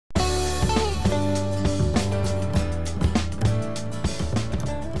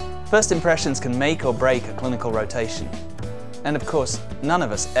First impressions can make or break a clinical rotation. And of course, none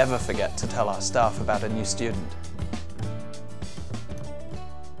of us ever forget to tell our staff about a new student.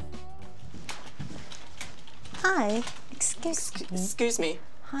 Hi, excuse me. me.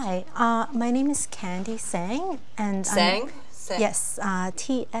 Hi, my name is Candy Sang, and Sang? Yes,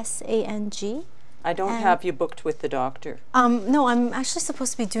 T-S-A-N-G. I don't have you booked with the doctor. No, I'm actually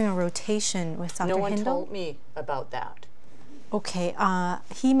supposed to be doing a rotation with Dr. No one Hindle. told me about that. Okay,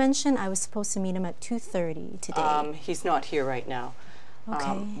 he mentioned I was supposed to meet him at 2:30 today. He's not here right now. Okay.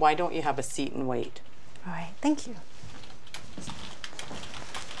 Why don't you have a seat and wait? All right, thank you.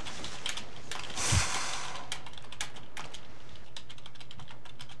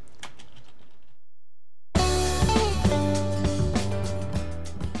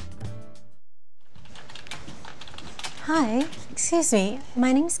 Hi, excuse me.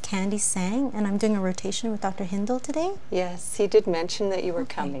 My name's Candy Sang, and I'm doing a rotation with Dr. Hindle today. Yes, he did mention that you were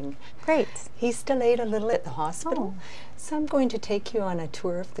coming. Great. He's delayed a little at the hospital, Oh. so I'm going to take you on a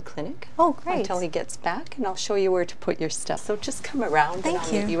tour of the clinic. Oh, great. Until he gets back, and I'll show you where to put your stuff. So just come around and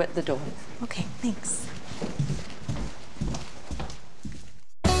I'll meet you at the door. Okay, thanks.